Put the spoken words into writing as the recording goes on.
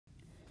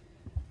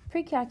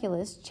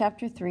Precalculus,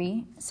 Chapter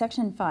 3,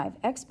 Section 5,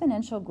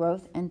 Exponential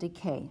Growth and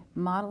Decay,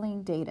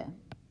 Modeling Data.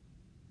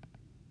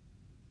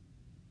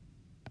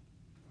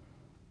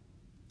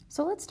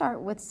 So let's start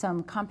with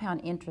some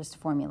compound interest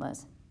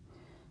formulas.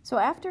 So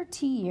after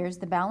T years,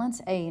 the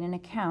balance A in an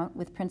account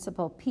with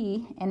principal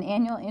P and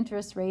annual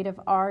interest rate of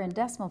R in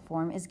decimal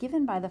form is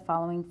given by the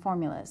following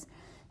formulas.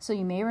 So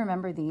you may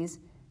remember these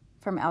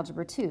from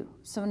Algebra 2.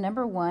 So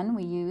number 1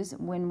 we use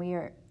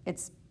when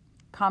it's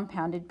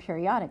compounded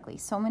periodically,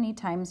 so many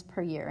times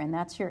per year, and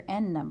that's your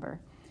N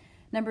number.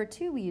 Number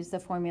 2, we use the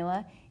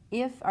formula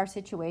if our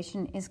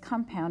situation is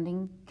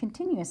compounding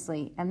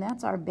continuously, and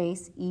that's our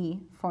base E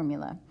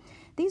formula.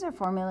 These are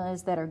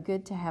formulas that are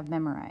good to have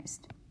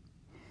memorized.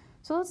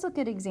 So let's look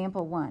at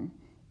example 1,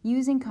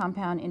 using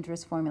compound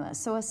interest formulas.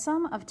 So a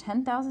sum of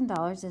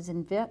 $10,000 is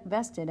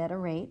invested at a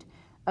rate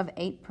of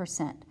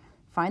 8%.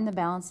 Find the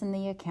balance in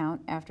the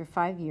account after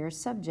 5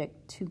 years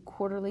subject to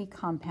quarterly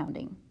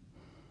compounding.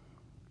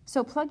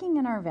 So plugging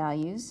in our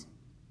values,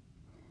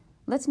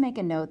 let's make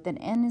a note that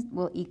N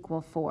will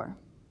equal 4.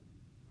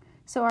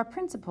 So our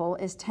principal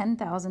is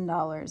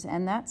 $10,000,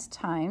 and that's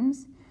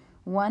times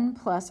 1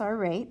 plus our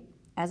rate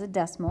as a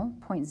decimal,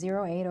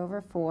 0.08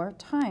 over 4,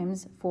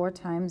 times 4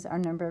 times our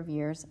number of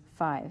years,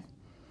 5.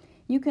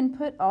 You can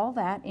put all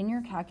that in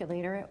your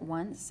calculator at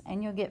once,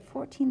 and you'll get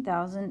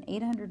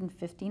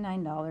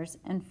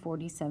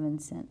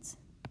 $14,859.47.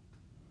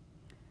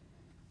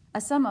 A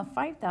sum of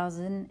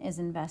 $5,000 is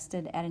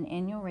invested at an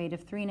annual rate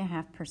of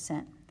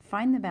 3.5%.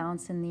 Find the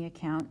balance in the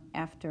account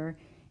after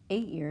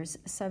 8 years,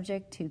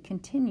 subject to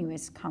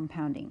continuous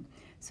compounding.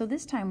 So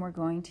this time we're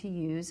going to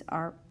use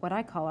what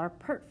I call our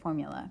PERT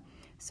formula.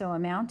 So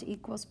amount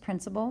equals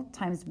principal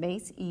times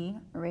base E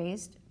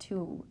raised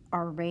to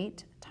our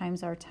rate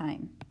times our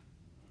time.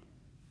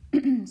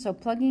 So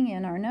plugging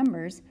in our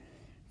numbers,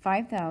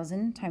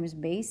 5,000 times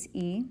base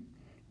E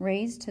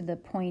raised to the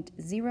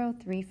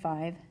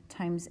 0.035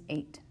 times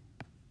 8.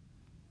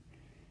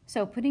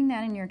 So putting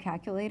that in your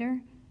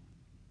calculator,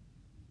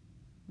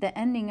 the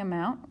ending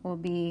amount will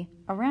be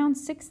around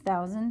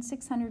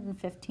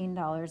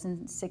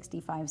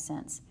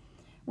 $6,615.65.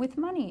 With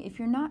money, if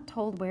you're not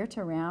told where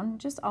to round,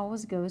 just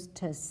always goes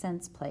to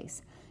cents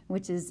place,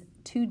 which is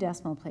 2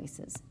 decimal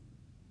places.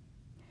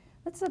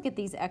 Let's look at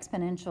these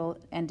exponential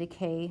and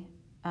decay,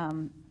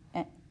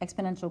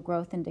 exponential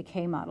growth and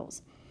decay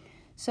models.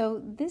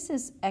 So this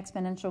is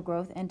exponential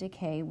growth and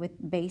decay with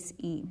base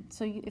E.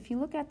 So if you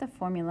look at the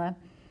formula,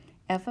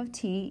 f of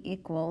t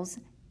equals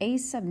a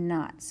sub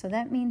naught. So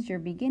that means your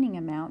beginning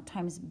amount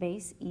times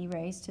base E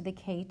raised to the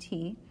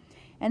kt.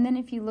 And then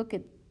if you look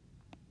at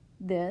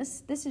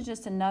this is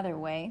just another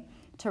way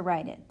to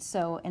write it.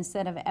 So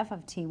instead of f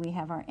of t, we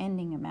have our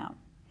ending amount.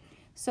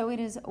 So it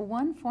is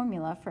one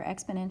formula for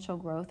exponential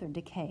growth or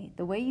decay.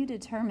 The way you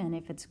determine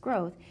if it's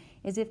growth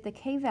is if the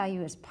k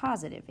value is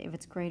positive, if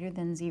it's greater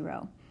than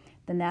 0,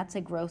 then that's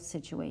a growth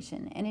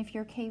situation. And if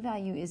your k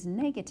value is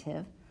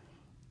negative,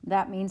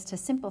 that means to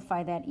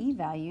simplify that e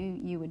value,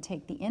 you would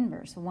take the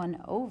inverse,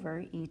 1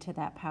 over e to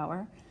that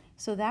power.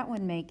 So that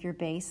would make your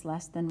base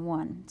less than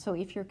 1. So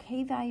if your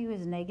k value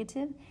is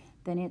negative,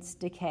 then it's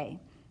decay.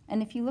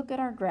 And if you look at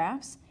our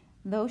graphs,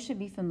 those should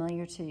be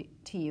familiar to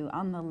you.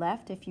 On the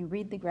left, if you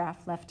read the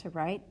graph left to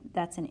right,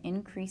 that's an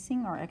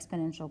increasing or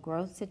exponential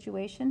growth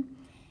situation.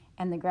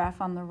 And the graph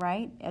on the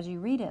right, as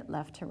you read it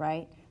left to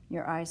right,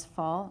 your eyes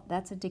fall.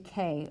 That's a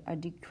decay, a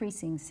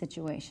decreasing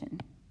situation.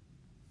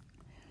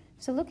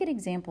 So look at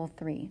example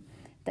 3.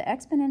 The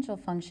exponential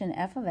function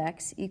f of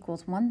x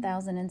equals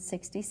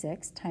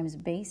 1,066 times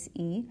base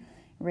e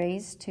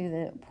raised to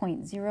the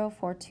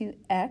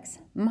 0.042x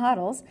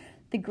models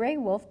the gray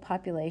wolf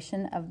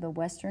population of the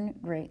western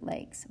Great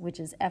Lakes, which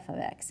is f of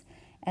x,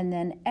 and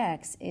then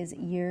x is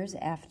years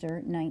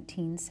after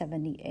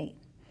 1978.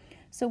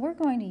 So we're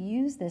going to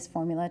use this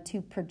formula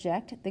to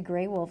project the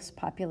gray wolf's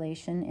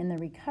population in the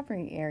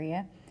recovery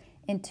area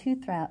in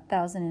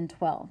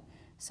 2012.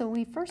 So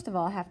we first of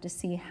all have to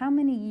see how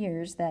many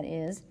years that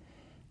is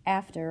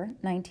after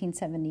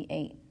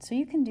 1978. So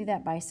you can do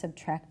that by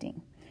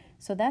subtracting.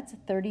 So that's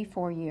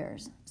 34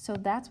 years. So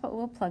that's what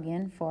we'll plug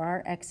in for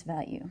our x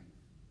value.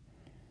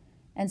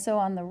 And so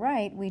on the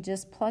right, we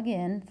just plug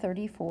in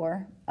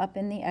 34 up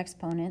in the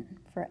exponent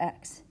for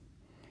x.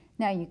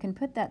 Now you can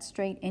put that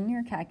straight in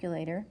your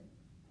calculator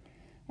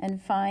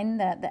and find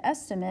that the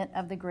estimate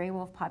of the gray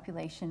wolf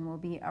population will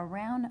be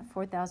around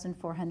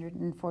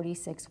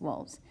 4,446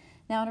 wolves.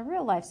 Now in a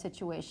real life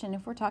situation,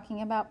 if we're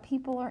talking about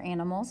people or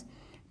animals,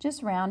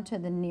 just round to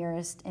the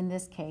nearest, in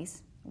this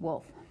case,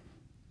 wolf.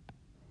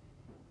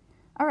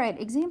 All right,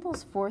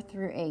 examples 4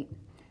 through 8.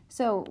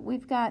 So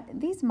we've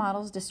got these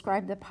models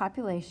describe the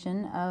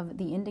population of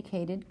the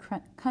indicated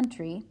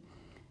country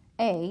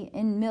A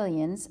in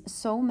millions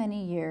so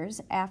many years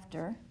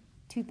after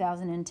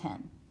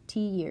 2010,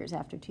 T years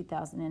after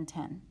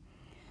 2010.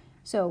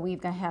 So we've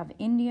got to have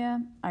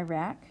India,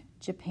 Iraq,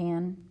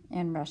 Japan,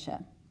 and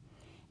Russia.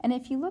 And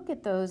if you look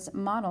at those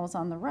models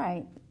on the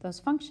right,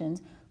 those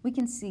functions, we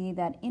can see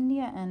that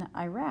India and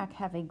Iraq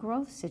have a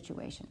growth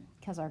situation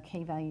because our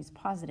k value is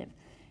positive.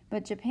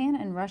 But Japan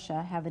and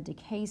Russia have a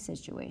decay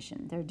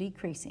situation. They're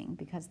decreasing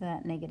because of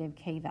that negative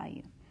K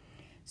value.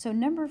 So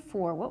number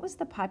 4, what was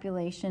the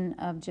population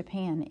of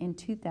Japan in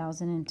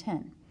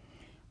 2010?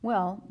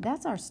 Well,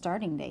 that's our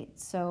starting date.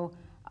 So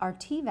our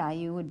T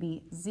value would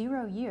be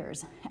 0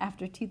 years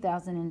after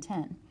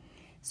 2010.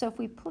 So if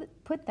we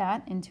put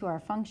that into our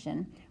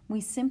function,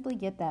 we simply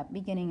get that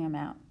beginning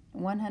amount,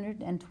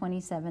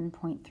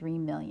 127.3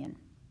 million.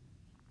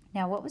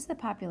 Now, what was the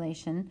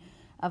population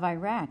of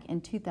Iraq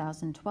in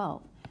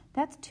 2012?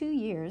 That's 2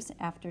 years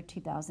after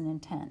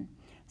 2010.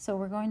 So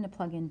we're going to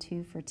plug in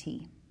 2 for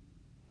T.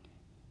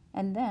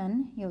 And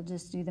then you'll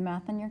just do the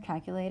math on your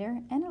calculator,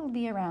 and it'll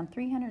be around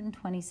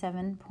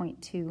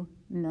 327.2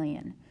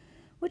 million.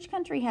 Which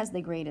country has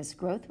the greatest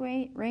growth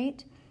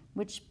rate?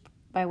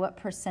 By what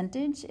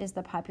percentage is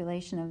the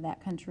population of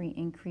that country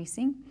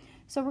increasing?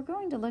 So we're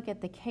going to look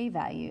at the K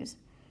values,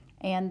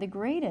 and the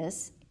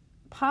greatest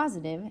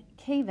positive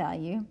K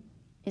value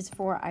is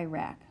for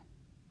Iraq,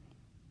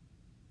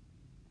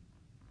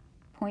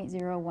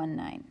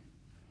 0.019.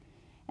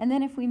 And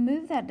then if we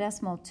move that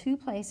decimal 2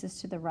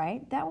 places to the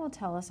right, that will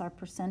tell us our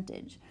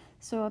percentage.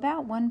 So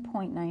about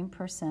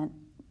 1.9%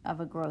 of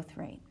a growth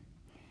rate.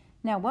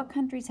 Now, what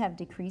countries have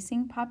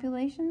decreasing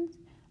populations?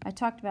 I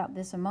talked about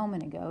this a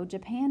moment ago,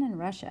 Japan and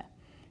Russia,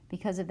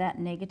 because of that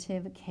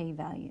negative K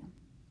value.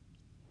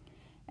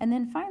 And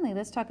then finally,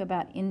 let's talk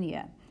about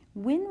India.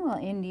 When will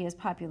India's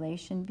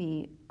population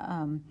be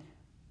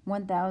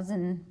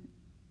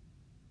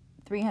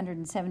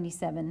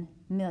 1,377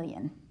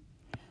 million?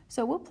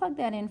 So we'll plug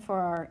that in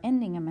for our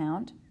ending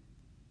amount,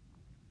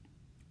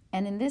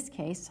 and in this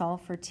case,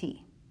 solve for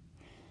T.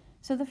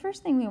 So the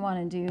first thing we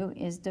want to do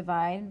is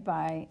divide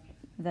by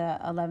the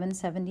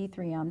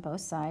 1173 on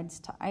both sides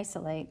to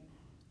isolate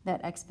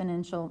that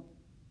exponential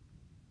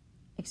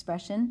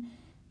expression.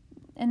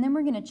 And then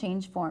we're going to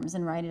change forms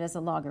and write it as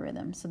a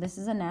logarithm. So this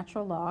is a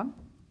natural log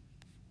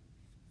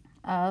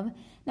of,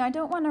 now I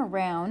don't want to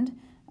round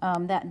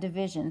that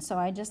division, so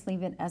I just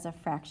leave it as a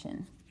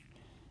fraction.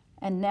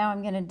 And now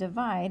I'm going to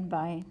divide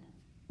by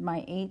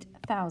my 8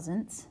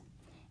 thousandths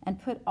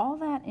and put all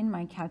that in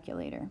my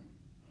calculator.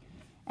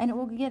 And it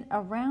will get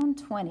around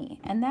 20,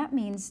 and that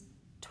means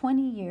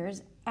 20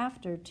 years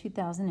after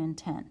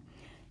 2010.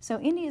 So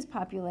India's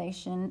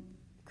population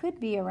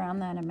could be around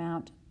that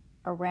amount,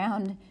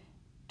 around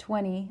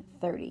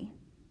 2030.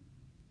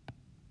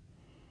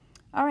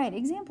 All right,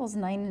 examples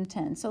 9 and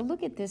 10. So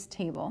look at this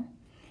table.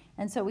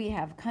 And so we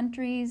have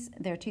countries,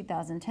 their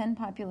 2010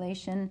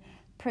 population,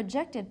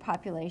 projected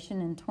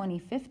population in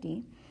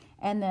 2050,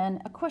 and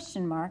then a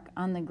question mark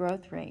on the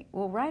growth rate.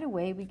 Well, right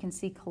away we can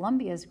see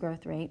Colombia's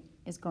growth rate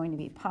is going to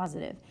be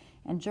positive,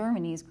 and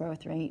Germany's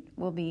growth rate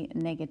will be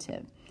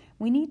negative.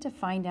 We need to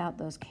find out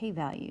those K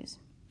values.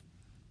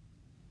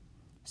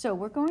 So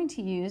we're going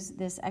to use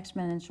this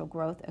exponential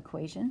growth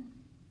equation.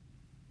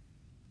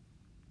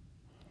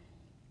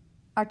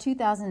 Our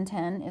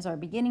 2010 is our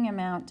beginning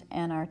amount,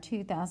 and our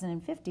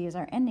 2050 is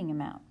our ending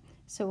amount.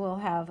 So we'll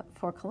have,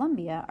 for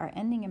Colombia, our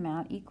ending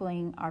amount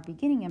equaling our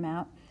beginning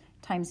amount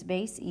times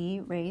base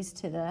E raised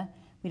to the,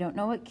 we don't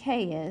know what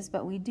K is,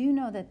 but we do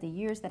know that the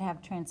years that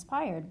have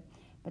transpired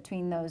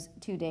between those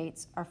two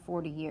dates are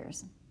 40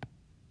 years.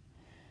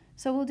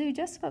 So we'll do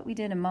just what we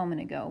did a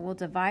moment ago. We'll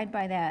divide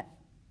by that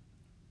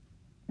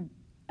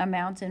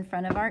amount in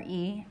front of our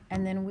E,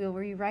 and then we'll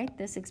rewrite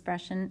this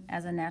expression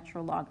as a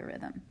natural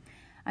logarithm.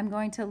 I'm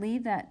going to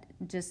leave that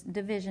just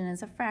division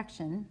as a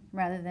fraction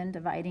rather than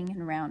dividing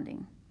and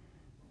rounding.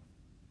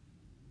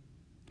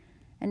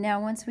 And now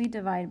once we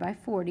divide by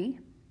 40,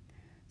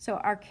 so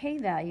our K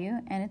value,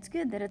 and it's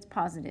good that it's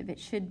positive, it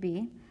should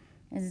be,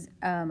 is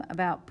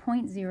about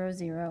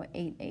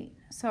 0.0088.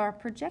 So our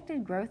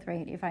projected growth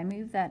rate, if I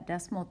move that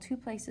decimal 2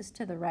 places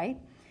to the right,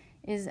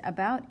 is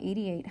about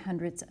 88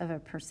 hundredths of a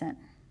percent.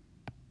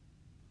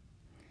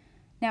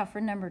 Now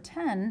for number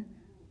 10,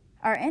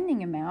 our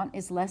ending amount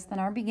is less than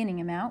our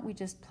beginning amount. We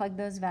just plug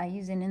those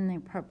values in the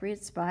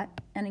appropriate spot,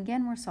 and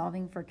again we're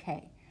solving for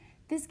K.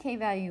 This K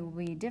value will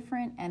be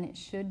different, and it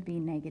should be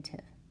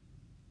negative.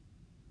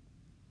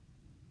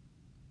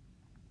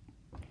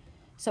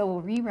 So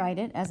we'll rewrite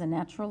it as a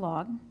natural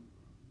log,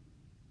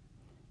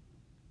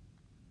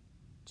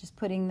 just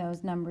putting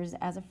those numbers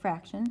as a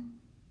fraction.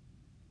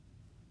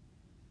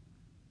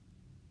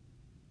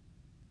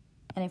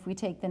 And if we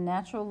take the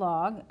natural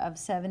log of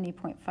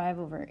 70.5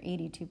 over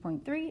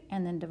 82.3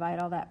 and then divide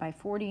all that by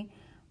 40,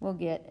 we'll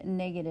get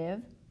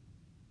negative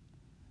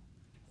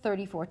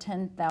 34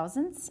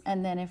 10,000ths.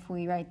 And then if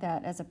we write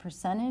that as a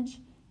percentage,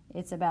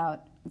 it's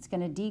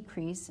going to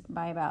decrease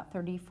by about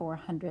 34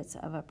 hundredths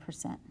of a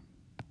percent.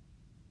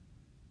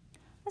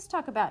 Let's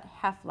talk about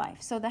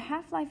half-life. So the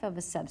half-life of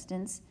a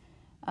substance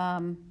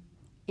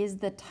is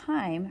the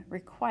time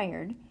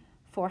required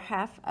for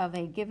half of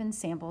a given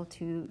sample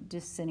to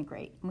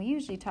disintegrate. And we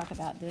usually talk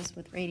about this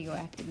with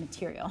radioactive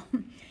material.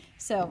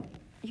 So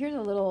here's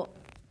a little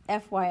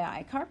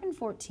FYI.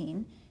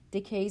 Carbon-14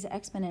 decays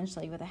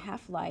exponentially with a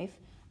half-life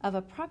of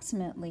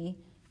approximately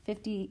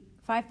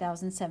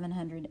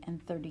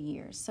 5,730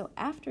 years. So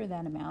after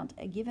that amount,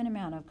 a given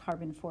amount of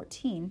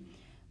carbon-14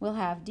 will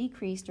have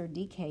decreased or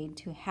decayed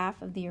to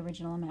half of the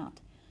original amount.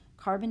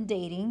 Carbon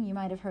dating, you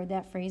might have heard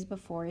that phrase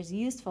before, is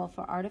useful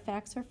for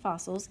artifacts or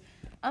fossils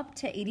up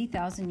to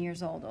 80,000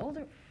 years old.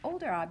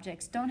 Older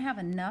objects don't have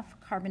enough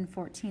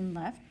carbon-14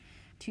 left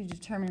to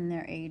determine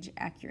their age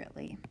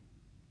accurately.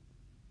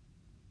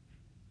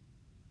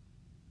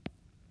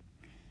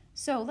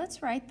 So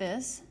let's write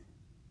this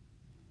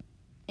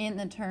in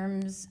the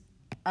terms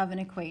of an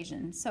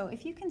equation. So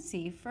if you can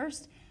see,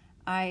 first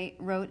I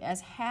wrote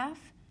as half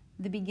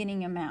the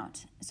beginning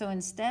amount. So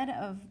instead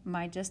of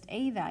my just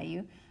A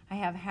value, I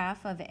have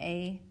half of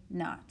A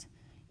naught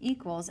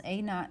equals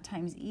A naught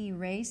times E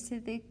raised to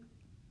the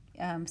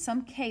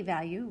some K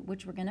value,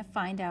 which we're going to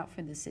find out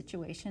for this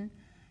situation,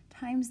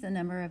 times the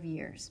number of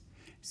years.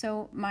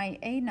 So my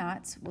A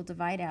naughts will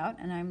divide out,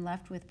 and I'm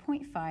left with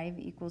 0.5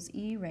 equals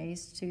E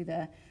raised to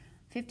the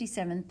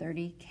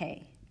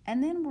 5730K.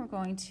 And then we're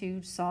going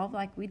to solve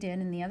like we did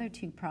in the other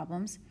two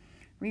problems,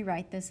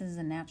 rewrite this as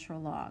a natural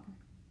log.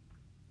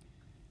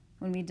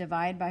 When we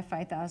divide by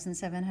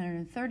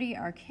 5,730,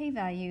 our K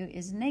value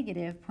is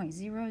negative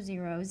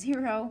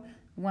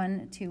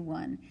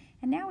 0.000121.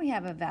 And now we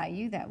have a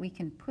value that we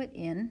can put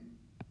in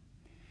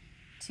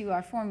to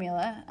our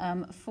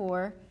formula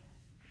for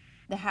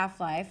the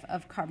half-life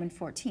of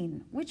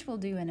carbon-14, which we'll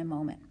do in a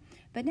moment.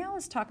 But now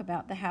let's talk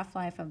about the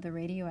half-life of the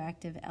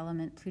radioactive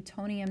element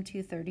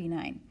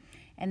plutonium-239.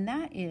 And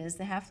that is,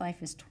 the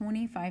half-life is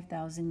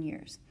 25,000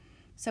 years.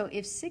 So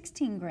if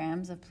 16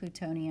 grams of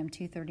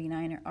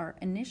plutonium-239 are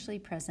initially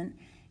present,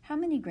 how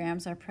many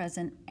grams are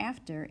present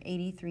after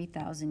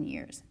 83,000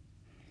 years?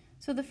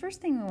 So the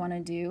first thing we want to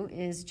do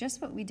is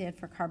just what we did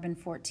for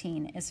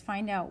carbon-14, is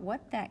find out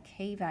what that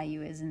K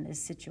value is in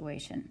this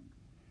situation.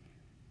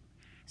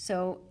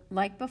 So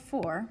like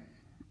before,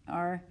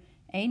 our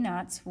A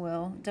naughts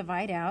will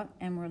divide out,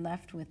 and we're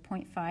left with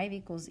 0.5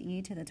 equals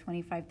E to the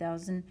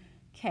 25,000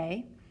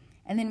 K.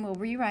 And then we'll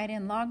rewrite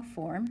in log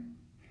form.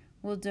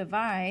 We'll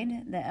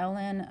divide the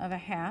ln of a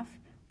half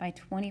by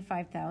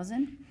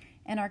 25,000,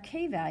 and our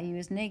K value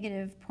is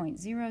negative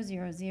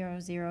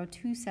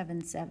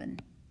 0.0000277.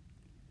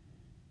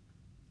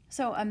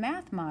 So a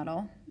math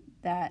model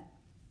that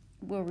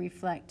will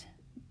reflect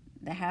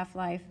the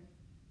half-life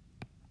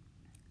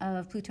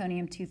of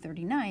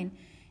plutonium-239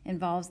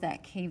 involves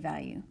that K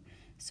value.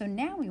 So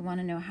now we want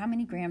to know how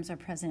many grams are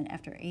present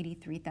after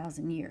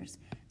 83,000 years.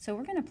 So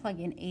we're going to plug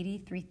in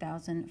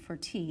 83,000 for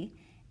T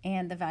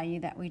and the value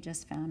that we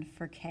just found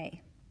for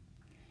K.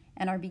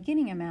 And our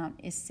beginning amount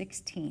is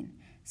 16.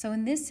 So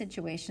in this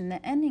situation,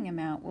 the ending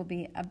amount will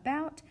be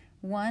about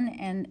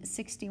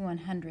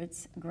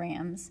 1/6100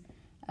 grams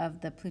of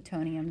the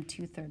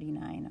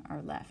plutonium-239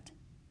 are left.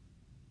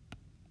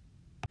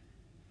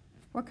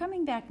 We're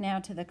coming back now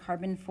to the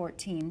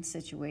carbon-14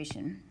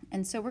 situation,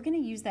 and so we're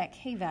going to use that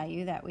K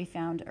value that we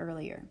found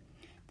earlier,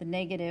 the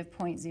negative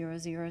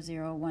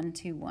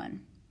 0.000121.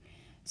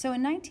 So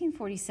in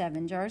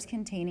 1947, jars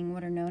containing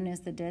what are known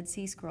as the Dead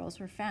Sea Scrolls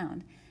were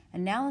found.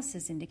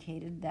 Analysis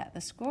indicated that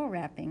the scroll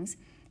wrappings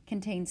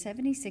contained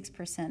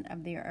 76%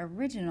 of their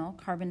original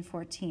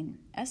carbon-14.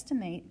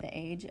 Estimate the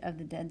age of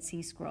the Dead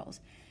Sea Scrolls.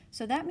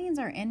 So that means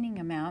our ending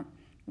amount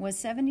was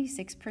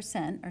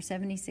 76% or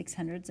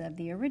 7600ths of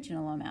the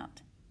original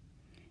amount.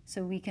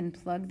 So we can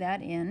plug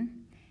that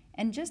in,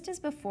 and just as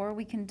before,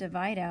 we can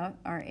divide out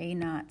our A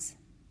naughts.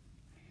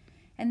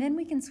 And then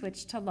we can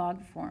switch to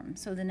log form.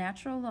 So the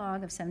natural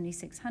log of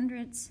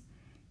 7600ths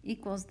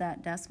equals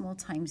that decimal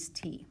times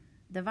T.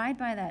 Divide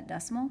by that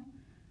decimal.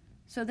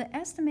 So the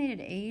estimated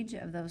age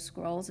of those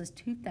scrolls is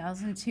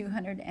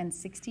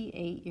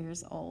 2,268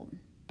 years old.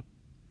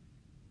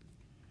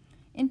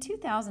 In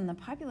 2000, the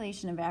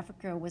population of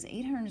Africa was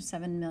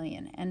 807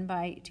 million, and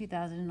by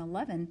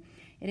 2011,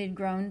 it had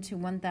grown to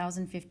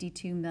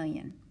 1,052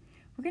 million.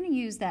 We're going to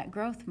use that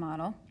growth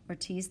model, or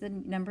T is the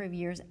number of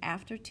years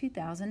after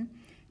 2000,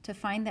 to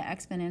find the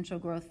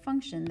exponential growth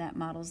function that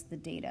models the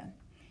data.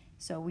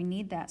 So we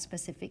need that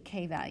specific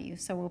K value.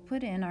 So we'll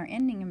put in our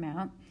ending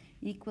amount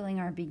equaling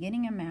our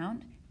beginning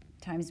amount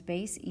times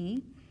base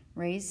E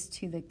raised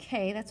to the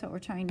K, that's what we're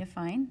trying to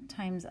find,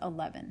 times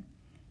 11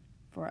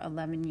 for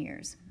 11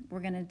 years.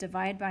 We're going to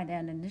divide by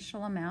that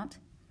initial amount,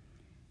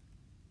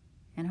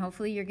 and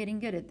hopefully you're getting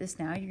good at this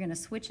now. You're going to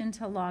switch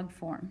into log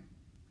form.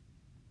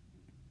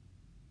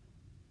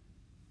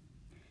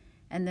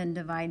 And then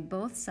divide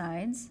both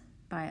sides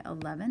by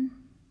 11.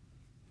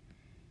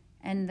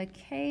 And the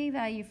K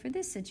value for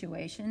this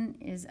situation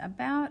is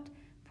about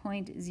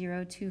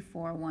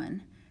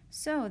 0.0241.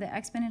 So the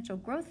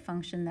exponential growth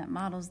function that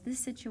models this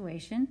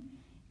situation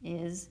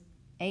is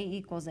A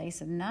equals A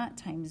sub naught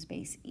times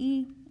base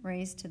E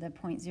raised to the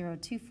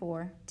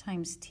 0.024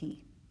 times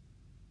T.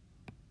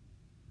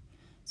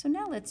 So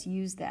now let's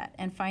use that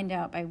and find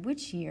out by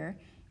which year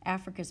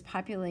Africa's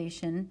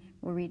population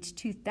will reach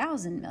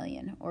 2,000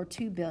 million or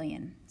 2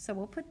 billion. So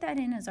we'll put that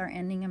in as our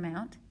ending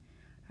amount.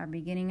 Our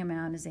beginning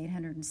amount is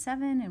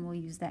 807, and we'll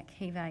use that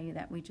K value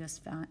that we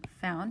just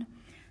found.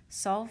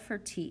 Solve for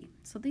T.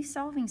 So these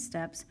solving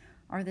steps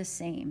are the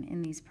same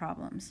in these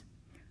problems.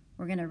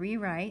 We're going to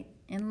rewrite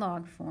in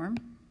log form,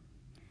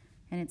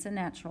 and it's a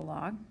natural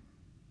log.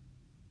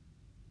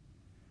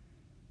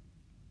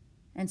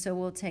 And so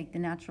we'll take the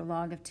natural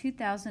log of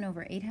 2,000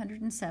 over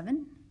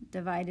 807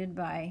 divided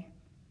by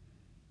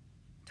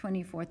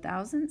 24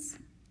 thousandths.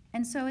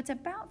 And so it's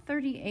about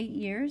 38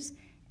 years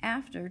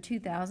after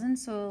 2000,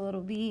 so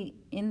it'll be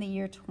in the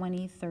year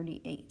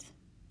 2038.